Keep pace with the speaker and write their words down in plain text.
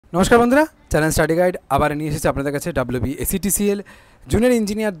নমস্কার বন্ধুরা, channel study guide আবার নিয়ে এসেছে আপনাদের কাছে WBSETCL জুনিয়র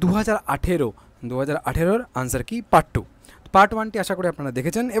ইঞ্জিনিয়ার 2018-2018 আনসার কি পার্ট 1টি আশা করি আপনারা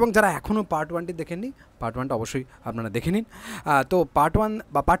দেখেছেন, এবং যারা এখনও পার্ট 1টি দেখেননি পার্ট 1টা অবশ্যই আপনারা দেখে নিন। তো পার্ট 1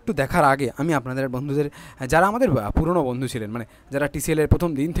 বা পার্ট 2 দেখার আগে আমি আপনাদের বন্ধুদের, যারা আমাদের পুরনো বন্ধু ছিলেন, মানে যারা TCL-এর প্রথম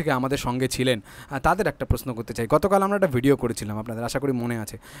দিন থেকে আমাদের সঙ্গে ছিলেন, তাদের একটা প্রশ্ন করতে চাই। গতকাল আমরা একটা ভিডিও করেছিলাম, আপনাদের আশা করি মনে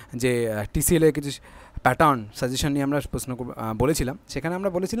আছে, যে TCL-এর কিছু প্যাটার্ন সাজেশন নিয়ে আমরা প্রশ্ন বলেছিলাম। সেখানে আমরা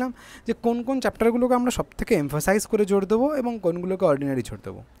বলেছিলাম যে কোন কোন চ্যাপ্টারগুলোকে আমরা সবথেকে এমফাসাইজ করে জোর দেবো এবং কোনগুলোকে অর্ডিনারি ছোড়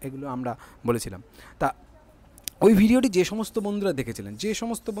দেবো, এগুলো আমরা বলেছিলাম। তা ওই ভিডিওটি যে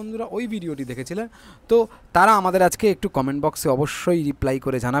সমস্ত বন্ধুরা ওই ভিডিওটি দেখেছিলেন, তো তারা আমাদের আজকে একটু কমেন্ট বক্সে অবশ্যই রিপ্লাই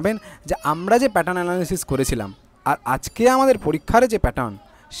করে জানাবেন যে আমরা যে প্যাটার্ন অ্যানালিসিস করেছিলাম আর আজকে আমাদের পরীক্ষার যে প্যাটার্ন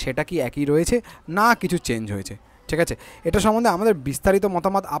সেটা কি একই রয়েছে না কিছু চেঞ্জ হয়েছে। ঠিক আছে, এটা সম্বন্ধে আমাদের বিস্তারিত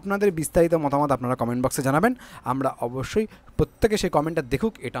মতামত, আপনাদের বিস্তারিত মতামত আপনারা কমেন্ট বক্সে জানাবেন। আমরা অবশ্যই প্রত্যেকে সেই কমেন্টটা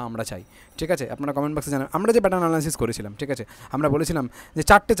দেখুক, এটা আমরা চাই। ঠিক আছে, আপনারা কমেন্ট বক্সে জানাবেন। আমরা যে প্যাটার্ন অ্যানালিসিস করেছিলাম, ঠিক আছে, আমরা বলেছিলাম যে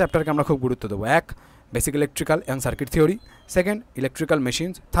 4টে চ্যাপ্টারকে আমরা খুব গুরুত্ব দেবো। 1, বেসিক ইলেকট্রিক্যাল এবং circuit theory. 2, electrical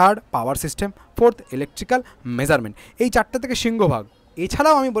machines. 3, power system. 4, electrical measurement. এই 4টে থেকে সিংহভাগ।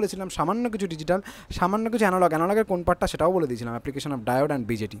 এছাড়াও আমি বলেছিলাম সামান্য কিছু ডিজিটাল, সামান্য কিছু অ্যানালগের কোন পার্টটা সেটাও বলে দিয়েছিলাম, application of diode and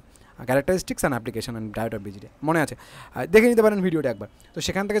BJD, characteristics and application and diode of BJD. মনে আছে? দেখে নিতে পারেন ভিডিওটা একবার। তো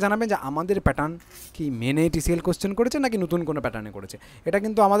সেখান থেকে জানাবেন যে আমাদের প্যাটার্ন কি মেনে TCL কোশ্চেন করেছে নাকি নতুন কোনো প্যাটার্নে করেছে, এটা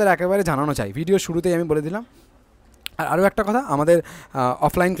কিন্তু আমাদের একেবারে জানানো চাই। ভিডিও শুরুতেই আমি বলে দিলাম। আর আরও একটা কথা, আমাদের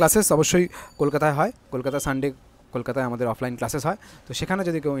অফলাইন ক্লাসেস অবশ্যই কলকাতায় হয়, কলকাতায় আমাদের অফলাইন ক্লাসেস হয়। তো সেখানে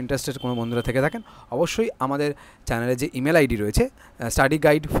যদি কেউ ইন্টারেস্টেড কোনো বন্ধুরা থেকে থাকেন, অবশ্যই আমাদের চ্যানেলে যে ইমেল আইডি রয়েছে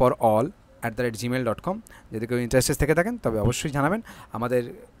studyguideforall@gmail.com, যদি কেউ ইন্টারেস্টেড থেকে থাকেন তবে অবশ্যই জানাবেন। আমাদের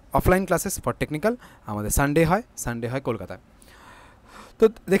অফলাইন ক্লাসেস ফর টেকনিক্যাল আমাদের সানডে হয় কলকাতায়। তো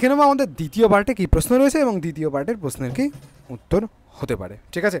দেখে নেবো আমাদের দ্বিতীয় পার্টে কী প্রশ্ন রয়েছে এবং দ্বিতীয় পার্টের প্রশ্নের কি উত্তর হতে পারে।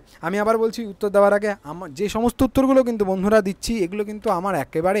 ঠিক আছে, আমি আবার বলছি, উত্তর দেওয়ার আগে আমার যে সমস্ত উত্তরগুলো কিন্তু বন্ধুরা দিচ্ছি, এগুলো কিন্তু আমার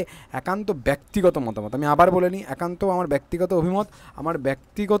একেবারে একান্ত ব্যক্তিগত মতামত। আমি আবার বলে নিই, একান্ত আমার ব্যক্তিগত অভিমত, আমার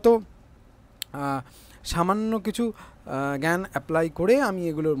ব্যক্তিগত সামান্য কিছু জ্ঞান অ্যাপ্লাই করে আমি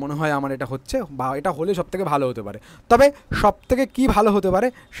এগুলোর মনে হয় আমার এটা হচ্ছে বা এটা হলে সবথেকে ভালো হতে পারে। তবে সবথেকে কী ভালো হতে পারে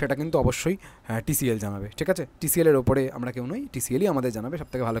সেটা কিন্তু অবশ্যই TCL জানাবে। ঠিক আছে, TCL-এর ওপরে আমরা কেউ নই, TCL-ই আমাদের জানাবে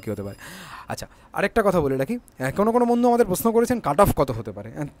সবথেকে ভালো কী হতে পারে। আচ্ছা, আরেকটা কথা বলে রাখি, কোনো বন্ধু আমাদের প্রশ্ন করেছেন কাট অফ কত হতে পারে,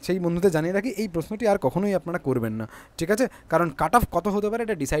 সেই বন্ধুদের জানিয়ে রাখি এই প্রশ্নটি আর কখনোই আপনারা করবেন না। ঠিক আছে, কারণ কাট অফ কত হতে পারে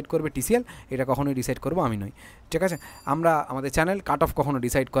এটা ডিসাইড করবে TCL, এটা কখনোই ডিসাইড করবো আমি নই। ঠিক আছে, আমাদের চ্যানেল কাট অফ কখনো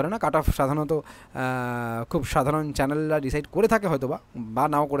ডিসাইড করে না। কাট অফ সাধারণত খুব সাধারণ চ্যানেলরা ডিসাইড করে থাকে হয়তো বা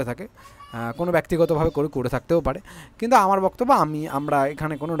নাও করে থাকে, কোনো ব্যক্তিগতভাবে করে থাকতেও পারে। কিন্তু আমার বক্তব্য, আমরা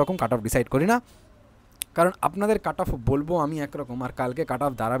এখানে কোনো রকম কাট অফ ডিসাইড করি না, কারণ আপনাদের কাট অফ বলবো আমি একরকম আর কালকে কাট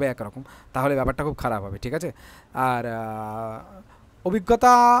অফ দাঁড়াবে একরকম, তাহলে ব্যাপারটা খুব খারাপ হবে। ঠিক আছে, আর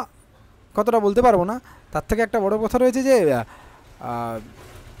অভিজ্ঞতা কতটা বলতে পারবো না, তার থেকে একটা বড় কথা রয়েছে যে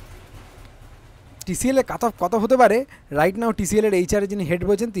TCL-এ কাট অফ কত হতে পারে, রাইট নাও TCL-এর HR যিনি হেড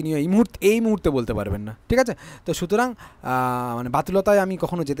বলছেন তিনিও এই মুহূর্তে বলতে পারবেন না। ঠিক আছে, তো সুতরাং মানে বাতুলতায় আমি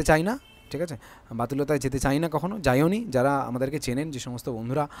কখনো যেতে চাই না। ঠিক আছে, বাতুলতায় যেতে চাই না, কখনো যাইও নি। যারা আমাদেরকে চেনেন, যে সমস্ত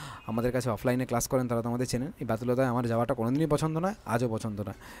বন্ধুরা আমাদের কাছে অফলাইনে ক্লাস করেন, তারা তো আমাদের চেনেন। এই বাতুলতায় আমার যাওয়াটা কোনোদিনই পছন্দ নয়, আজও পছন্দ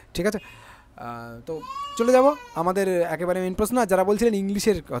নয়। ঠিক আছে, তো চলে যাব আমাদের একেবারে মেন প্রশ্ন। যারা বলছিলেন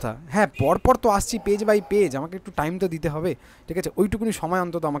ইংলিশের কথা, হ্যাঁ পরপর তো আসছি পেজ বাই পেজ, আমাকে একটু টাইম তো দিতে হবে। ঠিক আছে, ওইটুকুনি সময়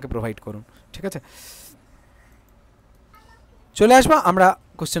অন্তত আমাকে প্রোভাইড করুন। ঠিক আছে, চলে আসবো আমরা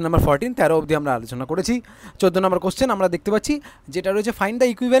কোশ্চেন নাম্বার 14, 13 অবধি আমরা আলোচনা করেছি। 14 নম্বর কোশ্চেন আমরা দেখতে পাচ্ছি, যেটা রয়েছে find the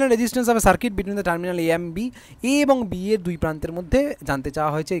equivalent resistance of A circuit between the terminal A এবং B, A এবং B এর দুই প্রান্তের মধ্যে জানতে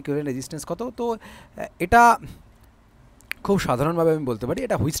চাওয়া হয়েছে ইকুইভ্যালেন্ট রেজিস্ট্যান্স কত। তো এটা খুব সাধারণভাবে আমি বলতে পারি,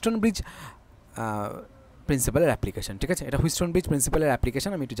 এটা হুইস্টন ব্রিজ প্রিন্সিপালের অ্যাপ্লিকেশন। ঠিক আছে, এটা হুইস্টন ব্রিজ প্রিন্সিপালের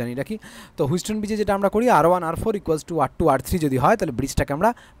অ্যাপ্লিকেশন, আমি একটু জানিয়ে রাখি। তো হুইস্টন ব্রিজে যেটা আমরা করি, R1 R4 equals to R2 R3 যদি হয়, তাহলে ব্রিজটাকে আমরা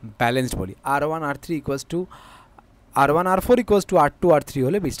ব্যালেন্সড বলি। R1 R4 equals to R2 R3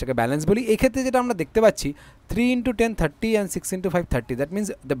 হলে ব্রিজটাকে ব্যালেন্স বলি। এক্ষেত্রে যেটা আমরা দেখতে পাচ্ছি, 3 × 10 30 and 6 × 5 30, that means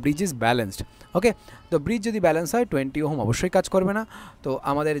the bridge is balanced. ওকে, তো ব্রিজ যদি ব্যালেন্স হয় 20 ওহম অবশ্যই কাজ করবে না। তো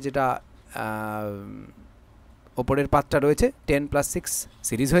আমাদের যেটা ওপরের পাতটা রয়েছে 10 + 6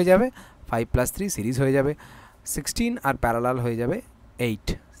 সিরিজ হয়ে যাবে, 5 + 3 সিরিজ হয়ে যাবে, 16 আর প্যারালাল হয়ে যাবে 8।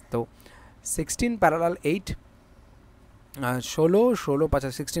 তো 16 প্যারালাল 8, 16 5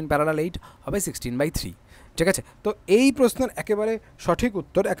 16 প্যারালাল 8 হবে 16/3। ঠিক আছে, তো এই প্রশ্নের একেবারে সঠিক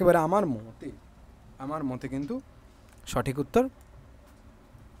উত্তর, একেবারে আমার মতে কিন্তু সঠিক উত্তর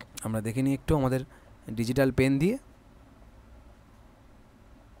আমরা দেখে নিই একটু আমাদের ডিজিটাল পেন দিয়ে।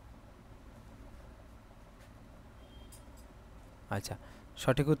 আচ্ছা,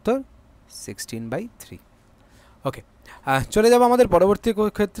 সঠিক উত্তর 16/3। ওকে, চলে যাব আমাদের পরবর্তী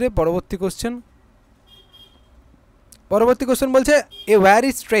ক্ষেত্রে। পরবর্তী কোশ্চেন বলছে এ where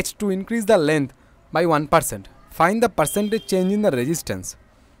is stretch to increase the length by 1%, find the percentage change in the resistance.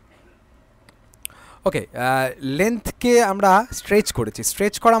 ওকে, লেন্থকে আমরা স্ট্রেচ করেছি।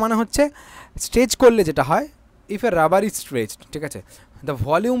 স্ট্রেচ করা মানে হচ্ছে, স্ট্রেচ করলে যেটা হয়, if A rubber is stretched, ঠিক আছে, দ্য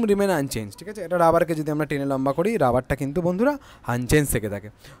ভলিউম রিমেন আনচেঞ্জ, ঠিক আছে। এটা রাবারকে যদি আমরা টেনে লম্বা করি, রাবারটা কিন্তু বন্ধুরা আনচেঞ্জ থেকে থাকে।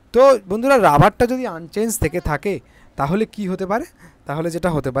 তো বন্ধুরা রাবারটা যদি আনচেঞ্জ থেকে থাকে তাহলে কি হতে পারে? তাহলে যেটা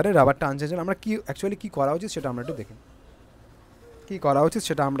হতে পারে, রাবারটা আনচেঞ্জ হলে আমরা কি অ্যাকচুয়ালি কী করা উচিত সেটা আমরা একটু দেখি, কী করা উচিত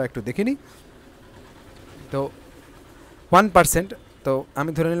সেটা আমরা একটু দেখে নিই। তো 1%, তো আমি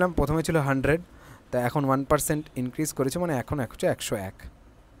ধরে নিলাম প্রথমে ছিল 100, তা এখন 1% ইনক্রিজ করেছে, মানে এখন হচ্ছে 101,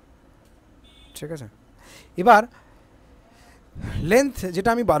 ঠিক আছে। এবার লেন্থ, যেটা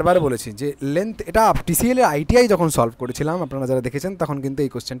আমি বারবার বলেছি যে লেন্থ, এটা টিসিএল এর আইটিআই যখন সলভ করেছিলাম, আপনারা যারা দেখেছেন তখন কিন্তু এই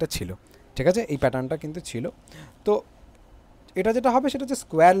কোশ্চেনটা ছিল, ঠিক আছে, এই প্যাটার্নটা কিন্তু ছিল। তো এটা যেটা হবে সেটা হচ্ছে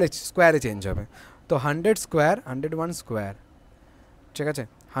স্কোয়ারে চেঞ্জ হবে। তো 100 স্কোয়ার, 101 স্কোয়ার, ঠিক আছে,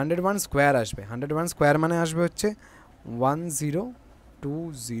 101 স্কোয়ার আসবে। 101 স্কোয়ার মানে আসবে হচ্ছে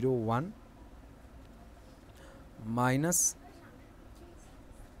 10201 মাইনাস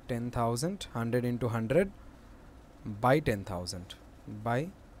 10,000, 100 ইন্টু 100 বাই 10,000।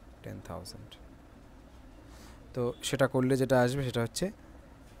 তো সেটা করলে যেটা আসবে সেটা হচ্ছে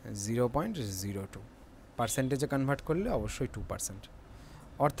 0.02, পার্সেন্টেজে কনভার্ট করলে অবশ্যই 2%।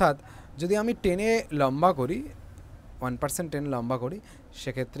 অর্থাৎ যদি আমি 10 লম্বা করি, 1% 10 লম্বা করি,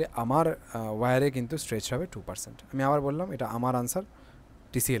 সেক্ষেত্রে আমার ওয়্যারে কিন্তু স্ট্রেচ হবে 2%। আমি আবার বললাম, এটা আমার আনসার,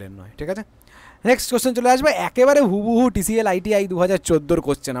 টিসিএল এর নয়, ঠিক আছে। নেক্সট কোশ্চেন চলে আসবে, একেবারে হুবহু টিসিএল আইটিআই 2014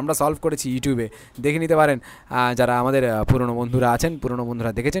 কোশ্চেন, আমরা সলভ করেছি ইউটিউবে, দেখে নিতে পারেন যারা আমাদের পুরনো বন্ধুরা আছেন, পুরনো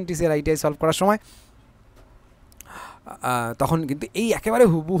বন্ধুরা দেখেছেন টিসিএল আইটিআই সলভ করার সময়, তখন কিন্তু এই একেবারে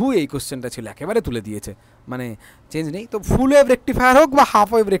হুবহু এই কোশ্চেনটা ছিল, একেবারে তুলে দিয়েছে, মানে চেঞ্জ নেই। তো ফুল ওয়েভ রেকটিফায়ার হোক বা হাফ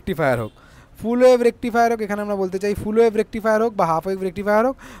ওয়েভ রেকটিফায়ার হোক, ফুল ওয়েভ রেকটিফায়ার হোক, এখানে আমরা বলতে চাই ফুল ওয়েভ রেকটিফায়ার হোক বা হাফ ওয়েভ রেকটিফায়ার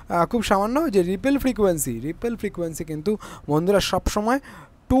হোক, খুব সামান্য যে রিপেল ফ্রিকোয়েন্সি কিন্তু বন্ধুরা সবসময়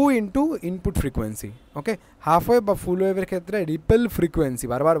 2 ইন্টু ইনপুট ফ্রিকোয়েন্সি। ওকে, হাফ ওয়েভ বা ফুল ওয়েভের ক্ষেত্রে রিপেল ফ্রিকোয়েন্সি,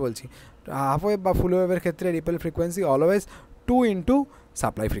 বারবার বলছি, হাফ ওয়েভ বা ফুল ওয়েভের ক্ষেত্রে repel frequency always 2 into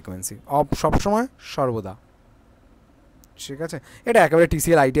supply frequency, সবসময় সর্বদা, ঠিক আছে। এটা একেবারে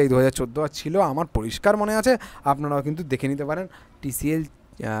টিসিএল আইটিআই 2014 ছিল, আমার পরিষ্কার মনে আছে, আপনারাও কিন্তু দেখে নিতে পারেন টিসিএল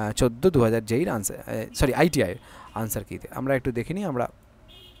 14 2000 যেই আনসার, সরি আইটিআই আনসার কীতে আমরা একটু দেখে নিই।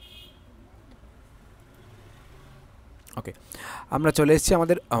 ওকে, আমরা চলে এসেছি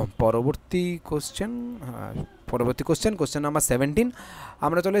আমাদের পরবর্তী কোশ্চেন নাম্বার 17।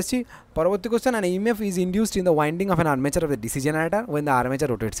 আমরা চলে এসেছি পরবর্তী question. An EMF is induced in the winding of an armature of the DC generator when the armature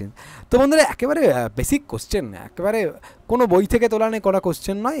rotates in. তো বন্ধুরা একেবারে বেসিক কোশ্চেন, একেবারে কোনো বই থেকে তোলা নেই, কোনো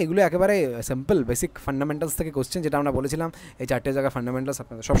কোশ্চেন নয়, এগুলো একেবারে সিম্পল বেসিক ফান্ডামেন্টালস থেকে কোশ্চেন, যেটা আমরা বলেছিলাম এই 4টে জায়গায় ফান্ডামেন্টালস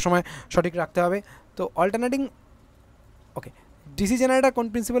আপনাদের সবসময় সঠিক রাখতে হবে। তো অল্টারনেটিং, ওকে, ডিসি জেনারেটর কোন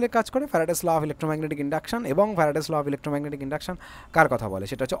প্রিন্সিপালে কাজ করে? Faraday's law of electromagnetic induction, এবং Faraday's law of electromagnetic induction কার কথা বলে?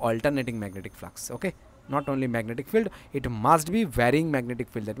 সেটা হচ্ছে alternating magnetic flux. Okay, not only magnetic field, it must be varying magnetic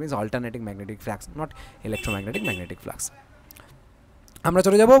field, that means alternating magnetic flux, not electromagnetic magnetic flux. আমরা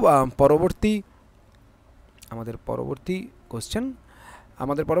চলে যাব আমাদের পরবর্তী কোশ্চেন।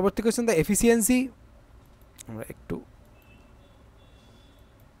 দ্য এফিসিয়েন্সি, আমরা একটু,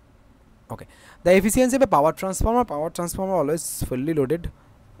 ওকে, the efficiency of A power transformer always fully loaded,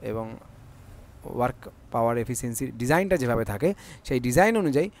 এবং work power efficiency ডিজাইনটা যেভাবে থাকে সেই ডিজাইন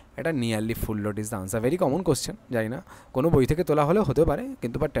অনুযায়ী এটা nearly full load is the answer. Very common question, জানি না কোনো বই থেকে তোলা হলেও হতে পারে,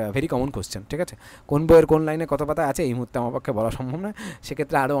 কিন্তু বাট ভেরি কমন কোশ্চেন, ঠিক আছে। কোন বইয়ের কোন লাইনে কত পাতা আছে এই মুহূর্তে আমার পক্ষে বলা সম্ভব নয়,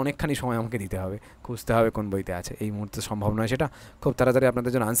 সেক্ষেত্রে আরও অনেকখানি সময় আমাকে দিতে হবে, খুঁজতে হবে কোন বইতে আছে, এই মুহূর্তে সম্ভব নয় সেটা। খুব তাড়াতাড়ি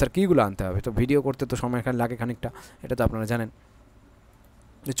আপনাদের জন্য আনসার কীগুলো আনতে হবে, তো ভিডিও করতে তো সময় লাগে খানিকটা, এটা তো আপনারা জানেন।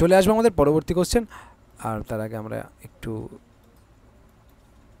 চলে আসবো আমাদের পরবর্তী কোশ্চেন, আর তার আগে আমরা একটু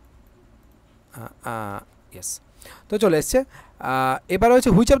ইয়েস, তো চলে এসছে। এবার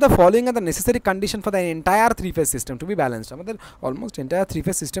হচ্ছে which of the following are the necessary condition for the entire 3-phase system two B balanced. আমাদের almost entire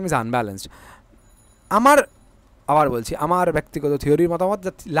 3-phase system is unbalanced. আবার বলছি, আমার ব্যক্তিগত থিওরির মতামত,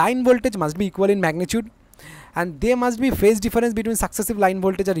 the line voltage must be equal in magnitude and they must be phase difference between successive line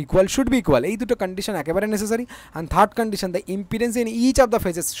voltage are equal, should be equal, এই দুটো condition একেবারে necessary. and third condition, the impedance in each of the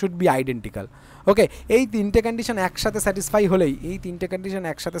phases should be identical. ওকে, এই তিনটে condition একসাথে satisfy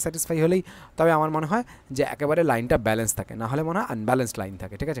হলেই তবে আমার মনে হয় যে একেবারে লাইনটা ব্যালেন্স থাকে, না হলে মনে হয় আনব্যালেন্সড লাইন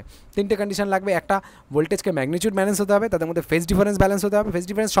থাকে, ঠিক আছে। তিনটে কন্ডিশন লাগবে, একটা ভোল্টেজকে ম্যাগনিটিউড ব্যালেন্স হতে হবে, তাদের মধ্যে ফেজ ডিফারেন্স ব্যালেন্স হতে হবে, ফেজ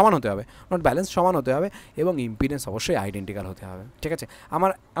ডিফারেন্স সমান হতে হবে, নট ব্যালেন্স, সমান হতে হবে, এবং ইম্পিডেন্স অবশ্যই আইডেন্টিক্যাল হতে হবে, ঠিক আছে।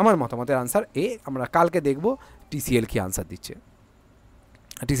 আমার মতামতের আনসার এ। আমরা কালকে দেখব টিসিএল কি আনসার দিচ্ছে।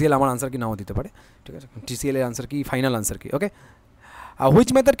 টিসিএল আমার আনসার কি নাও দিতে পারে, ঠিক আছে। টিসিএল এর আনসার কি, ফাইনাল আনসার কি, ওকে। Which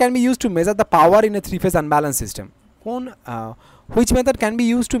method can be use to measure the power in a 3-phase unbalance system? কোন which method can be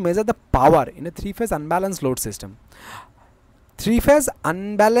use to measure the power in a 3-phase unbalance load system? 3-phase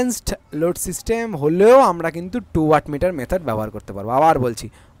unbalanced load system হলেও আমরা কিন্তু 2 watt meter method ব্যবহার করতে পারবো। আবার বলছি,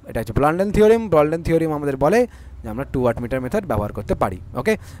 এটা হচ্ছে ব্রন্ডেল থিওরেম। ব্রন্ডেল থিওরেম আমাদের বলে যে আমরা 2 ওয়াট মিটার মেথড ব্যবহার করতে পারি,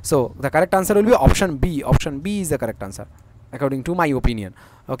 ওকে। So the correct answer will be option B. Option B is the correct answer according to my opinion,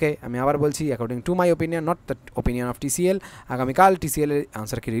 ওকে। আমি আবার বলছি, according to my opinion, not the opinion of TCL. আগামীকাল টিসিএল এর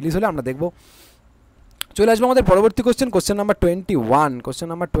answer কি release হলে আমরা দেখব। চলে আসবো আমাদের পরবর্তী question, question number 21। Question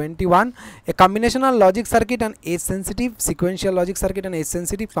number 21, A combinational logic circuit and age sensitive, sequential logic circuit and age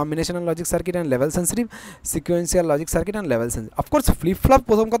sensitive, combinational logic circuit and level sensitive, sequential logic circuit and level sensitive. Of course flip flop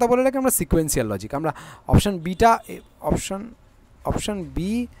প্রথম কথা বলে রাখি, আমরা sequential logic, আমরা option beta, option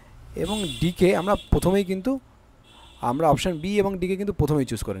B এবং decay আমরা প্রথমেই কিন্তু আমরা অপশন বি এবং ডিকে কিন্তু প্রথমেই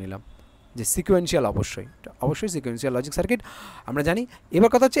চুজ করে নিলাম যে সিকোয়েন্সিয়াল, অবশ্যই সিকোয়েন্সিয়াল লজিক সার্কিট আমরা জানি। এবার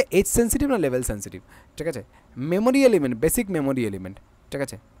কথা হচ্ছে এজ সেন্সিটিভ না লেভেল সেন্সিটিভ, ঠিক আছে। Memory element, basic memory element, ঠিক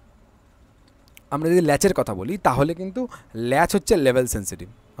আছে। আমরা যদি ল্যাচের কথা বলি তাহলে কিন্তু ল্যাচ হচ্ছে লেভেল সেন্সিটিভ,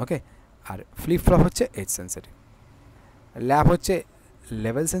 ওকে, আর ফ্লিপ ফ্লপ হচ্ছে এজ সেন্সিটিভ। ল্যাপ হচ্ছে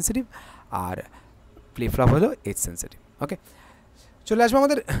লেভেল সেন্সিটিভ আর ফ্লিপ ফ্লপ হলো এজ সেন্সিটিভ, ওকে। চলে আসবো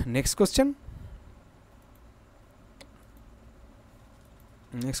আমাদের next question.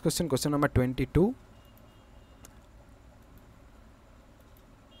 Next question, question number 22.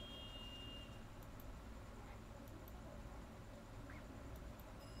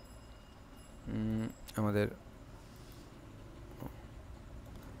 আমাদের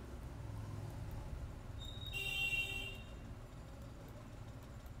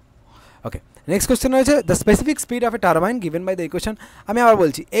ওকে, নেক্সট কোশ্চেন রয়েছে the specific speed of A turbine given by the equation. আমি আবার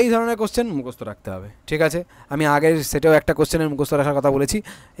বলছি, এই ধরনের কোশ্চেন মুখস্থ রাখতে হবে, ঠিক আছে। আমি আগের সেটাও একটা কোশ্চেনের মুখস্থ রাখার কথা বলেছি,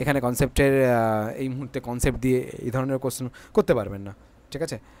 এখানে কনসেপ্টের এই মুহূর্তে কনসেপ্ট দিয়ে এই ধরনের কোশ্চেন করতে পারবেন না, ঠিক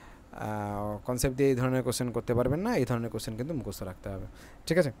আছে। কনসেপ্ট দিয়ে এই ধরনের কোশ্চেন করতে পারবেন না, এই ধরনের কোশ্চেন কিন্তু মুখস্থ রাখতে হবে,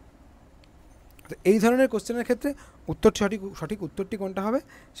 ঠিক আছে। তো এই ধরনের কোশ্চেনের ক্ষেত্রে উত্তরটি সঠিক উত্তরটি কোনটা হবে,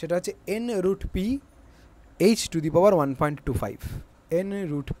 সেটা হচ্ছে n√p h⁻⁴ 1.25,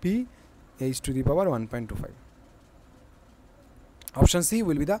 n√p h⁻⁴ 1.25। Option C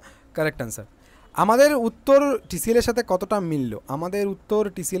will be the correct answer. আমাদের উত্তর টিসিএল এর সাথে কতটা মিলল, আমাদের উত্তর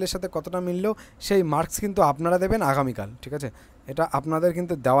টিসিএল এর সাথে কতটা মিলল সেই মার্কস কিন্তু আপনারা দেবেন আগামীকাল, ঠিক আছে। এটা আপনাদের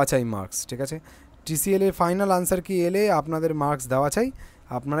কিন্তু দেওয়া চাই মার্কস, ঠিক আছে। টিসিএল এর ফাইনাল আনসার কি এলে আপনাদের মার্কস দেওয়া চাই,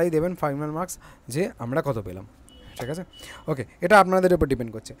 আপনারাই দেবেন ফাইনাল মার্কস যে আমরা কত পেলাম, ঠিক আছে, ওকে। এটা আপনাদের উপর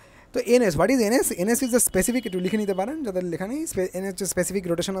ডিপেন্ড করছে। তো NS, what is NS? NS is the specific, একটু লিখে নিতে পারেন যাদের লেখা নেই। এনএস হচ্ছে স্পেসিফিক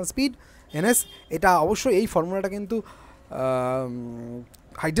রোটেশনাল স্পিড, এনএস। এটা অবশ্যই এই ফর্মুলাটা কিন্তু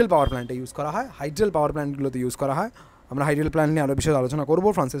হাইড্রেল পাওয়ার প্ল্যান্টে ইউজ করা হয়, হাইড্রেল পাওয়ার প্ল্যান্টগুলোতে ইউজ করা হয়। আমরা হাইড্রেল প্ল্যান্ট নিয়ে আরও বিষয়ে আলোচনা করবো।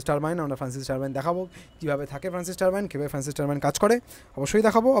 ফ্রান্সিস টারবাইন, আমরা ফ্রান্সিস টারবাইন দেখাবো কীভাবে থাকে ফ্রান্সিস টারবাইন, কীভাবে ফ্রান্সিস টারবাইন কাজ করে, অবশ্যই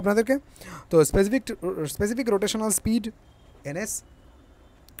দেখাবো আপনাদেরকে। তো specific rotational speed NS,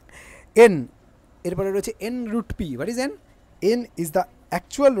 N এরপরে রয়েছে n√p। What is an? N is the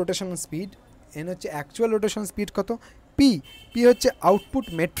actual rotational speed, N হচ্ছে অ্যাকচুয়াল রোটেশন স্পিড কত, পি হচ্ছে আউটপুট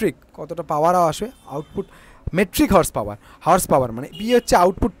মেট্রিক, কতটা পাওয়ার আসে, আউটপুট মেট্রিক হর্স পাওয়ার মানে পি হচ্ছে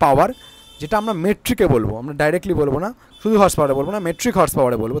আউটপুট পাওয়ার, যেটা আমরা মেট্রিকে বলবো, আমরা ডাইরেক্টলি বলবো না, শুধু হর্স পাওয়ারে বলবো না, মেট্রিক হর্স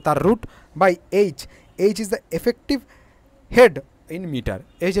পাওয়ারে বলবো, তার root by H is the effective head in metre.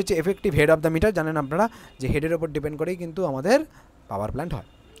 H হচ্ছে effective head of the metre, জানেন আপনারা যে হেডের ওপর ডিপেন্ড করেই কিন্তু আমাদের পাওয়ার প্ল্যান্ট হয়।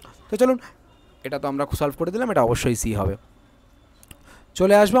 তো চলুন, এটা তো আমরা সলভ করে দিলাম, এটা অবশ্যই সি হবে।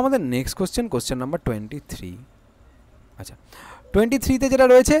 চলে আসবো আমাদের নেক্সট কোশ্চেন, কোশ্চেন নাম্বার 23। আচ্ছা, 23তে যেটা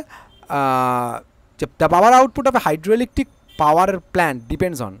রয়েছে, the power output of A hydroelectric power plant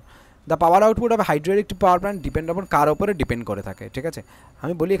depends on, the power output of A hydroelectric power plant depend on কার ওপরে ডিপেন্ড করে থাকে, ঠিক আছে।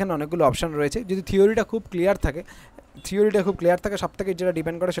 আমি বলি এখানে অনেকগুলো অপশান রয়েছে, যদি থিওরিটা খুব ক্লিয়ার থাকে, সব থেকে যেটা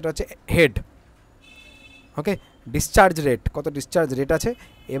ডিপেন্ড করে সেটা হচ্ছে হেড, ওকে, ডিসচার্জ রেট, কত ডিসচার্জ রেট আছে,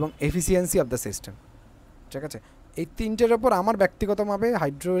 এবং এফিসিয়েন্সি অফ দ্য সিস্টেম, ঠিক আছে। এই তিনটের ওপর আমার ব্যক্তিগতভাবে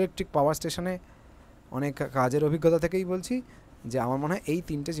হাইড্রো ইলেকট্রিক পাওয়ার স্টেশনে অনেক কাজের অভিজ্ঞতা থেকেই বলছি যে আমার মনে হয় এই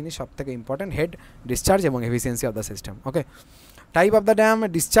তিনটে জিনিস সব থেকে ইম্পর্টেন্ট, হেড, ডিসচার্জ এবং efficiency of the system, okay. Type of the dam,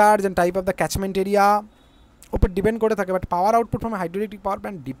 discharge and type of the catchment area ওপর ডিপেন্ড করে থাকে, but power output from hydro electric power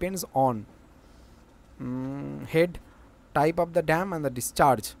plant depends on head, type of the dam and the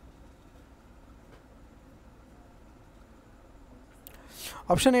discharge.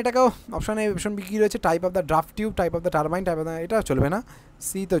 Option এটাকেও, option A, option B কী রয়েছে, type of the draft tube, type of the turbine, type of the, এটা চলবে না,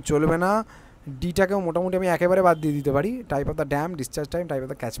 C তো চলবে না, ডিটাকেও মোটামুটি আমি একেবারে বাদ দিয়ে দিতে পারি, type of the dam, discharge time, type of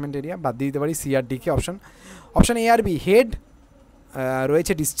the catchment area বাদ দিয়ে দিতে পারি, C R decay option. Option A R B, head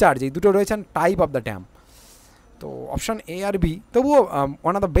রয়েছে, ডিসচার্জ, এই দুটো রয়েছে, টাইপ অফ দ্য ড্যাম, তো অপশান এ আর বি, তবুও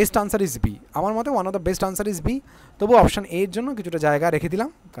one of the best answer is B, আমার মতে one of the best answer is B. তবুও option এর জন্য কিছুটা জায়গা রেখে দিলাম,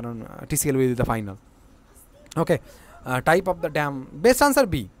 কারণ TCL will be the final. Okay, type of the dam, best answer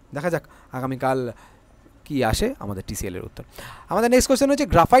B. দেখা যাক আগামীকাল কি আসে আমাদের TCL এর উত্তর। আমাদের নেক্সট কোয়েশ্চেন হচ্ছে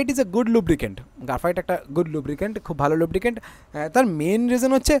graphite is a good lubricant. Graphite একটা গুড লুব্রিকেন্ট, খুব ভালো লুব্রিকেন্ট। তার মেন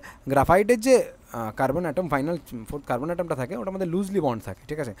রিজন হচ্ছে গ্রাফাইটের যে carbon atom, final fourth carbon অ্যাটমটা থাকে, ওটার মধ্যে লুজলি বন্ড থাকে,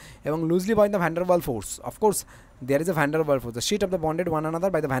 ঠিক আছে, এবং loosely by the van der Waal force. Of course there is a van der Waal force, the sheet of the bonded one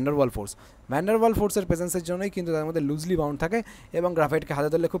another by the van der Waal force. Van der Waal ফোর্সের প্রেজেন্সের জন্যই কিন্তু তার মধ্যে লুজলি বাউন্ড থাকে, এবং গ্রাফাইটকে হাতে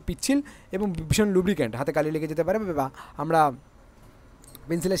ধরলে খুব পিচ্ছিল এবং ভীষণ লুব্রিকেন্ট, হাতে কালি লেগে যেতে পারে, বা আমরা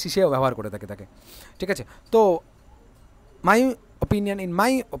পেন্সিলের শিশেও ব্যবহার করে থাকি তাকে, ঠিক আছে। তো in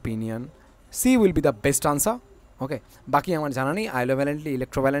my opinion C will be the best answer. ওকে, বাকি আমার জানা নেই। আইলোভ্যালেন্টলি,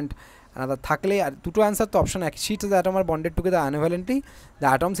 ইলেকট্রোভ্যালেন্ট আলাদা থাকলে, আর দুটো অ্যান্সার তো অপশন এক। Shits the atom R bonded together আয়োনোভ্যালেন্টলি, the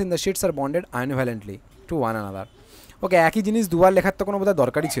atoms in the shits R bonded আয়োনোভ্যালেন্টলি two one another. ওকে, একই জিনিস দুবার লেখার তো কোনো বোধহয়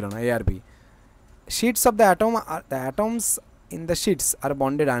দরকারই ছিল না। এ আর B, sheets of the atoms in the shits R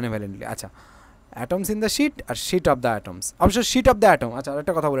bonded আয়োনোভ্যালেন্টলি। আচ্ছা, atoms in the sheet R sheet of the atoms, অবশ্য শিট অফ দ্য অ্যাটম। আচ্ছা,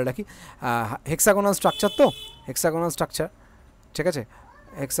 আরেকটা কথা বলে রাখি, হেক্সাগোনাল স্ট্রাকচার, তো হেক্সাগোনাল স্ট্রাকচার, ঠিক আছে,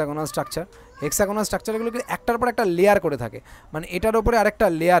 হেক্সাগোনাল স্ট্রাকচারগুলোকে একটার পর একটা লেয়ার করে থাকে, মানে এটার ওপরে আরেকটা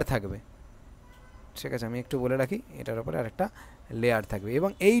লেয়ার থাকবে, ঠিক আছে, আমি একটু বলে রাখি, এটার ওপরে আরেকটা লেয়ার থাকবে, এবং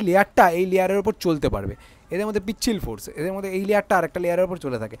এই লেয়ারের ওপর চলতে পারবে। এদের মধ্যে পিচ্ছিল ফোর্স, এদের মধ্যে এই লেয়ারটা আরেকটা লেয়ারের ওপর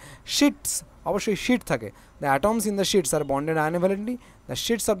চলে থাকে। শিটস, অবশ্যই শিট থাকে। The atoms in the shits R bonded আয়োনোভ্যালেন্টলি, the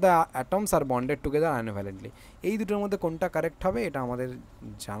sheets of the atoms R bonded together আয়োনোভ্যালেন্টলি। এই দুটোর মধ্যে কোনটা কারেক্ট হবে এটা আমাদের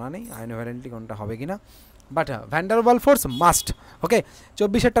জানা নেই, আয়োনোভ্যালেন্টলি কোনটা হবে কিনা, বাট ভ্যান্ডারওয়াল ফোর্স মাস্ট। ওকে,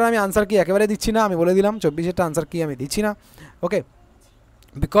 24-এরটার আমি আনসার কি একেবারে দিচ্ছি না, আমি বলে দিলাম 24-এরটা আনসার কি আমি দিচ্ছি না। ওকে,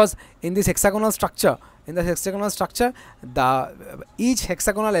 because in this hexagonal structure, the each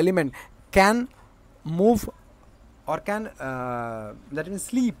hexagonal element can move or can that means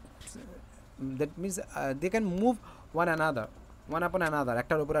sleep, that means they can move one upon another,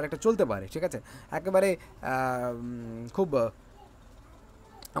 একটার উপর আরেকটা চলতে পারে, ঠিক আছে। একেবারে খুব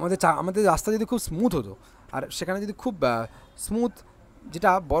আমাদের রাস্তা যদি খুব স্মুথ হতো, আর সেখানে যদি খুব স্মুথ,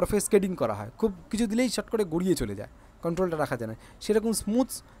 যেটা বরফে স্কেটিং করা হয়, খুব কিছু দিলেই শট করে গড়িয়ে চলে যায়, কন্ট্রোলটা রাখা যায় না, সেরকম স্মুথ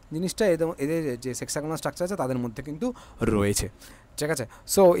জিনিসটা এদের যে হেক্সাগোনাল স্ট্রাকচার আছে তাদের মধ্যে কিন্তু রয়েছে, ঠিক আছে।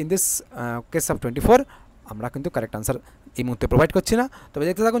 So in this case of 24 আমরা কিন্তু কারেক্ট আনসার এই মুহূর্তে প্রোভাইড করছি না, তবে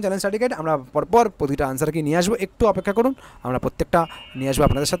দেখতে থাকুন চ্যালেঞ্জ স্টাডি গাইড। আমরা পরপর প্রতিটা আনসারকে নিয়ে আসবো, একটু অপেক্ষা করুন, আমরা প্রত্যেকটা নিয়ে আসবো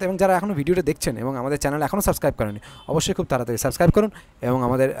আপনাদের সাথে। এবং যারা এখনও ভিডিওটা দেখছেন এবং আমাদের চ্যানেল এখনও সাবস্ক্রাইব করেনি, অবশ্যই খুব তাড়াতাড়ি সাবস্ক্রাইব করুন এবং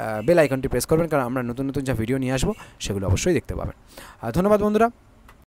আমাদের বেল আইকনটি প্রেস করবেন, কারণ আমরা নতুন নতুন যা ভিডিও নিয়ে আসবো সেগুলো অবশ্যই দেখতে পাবেন। ধন্যবাদ বন্ধুরা।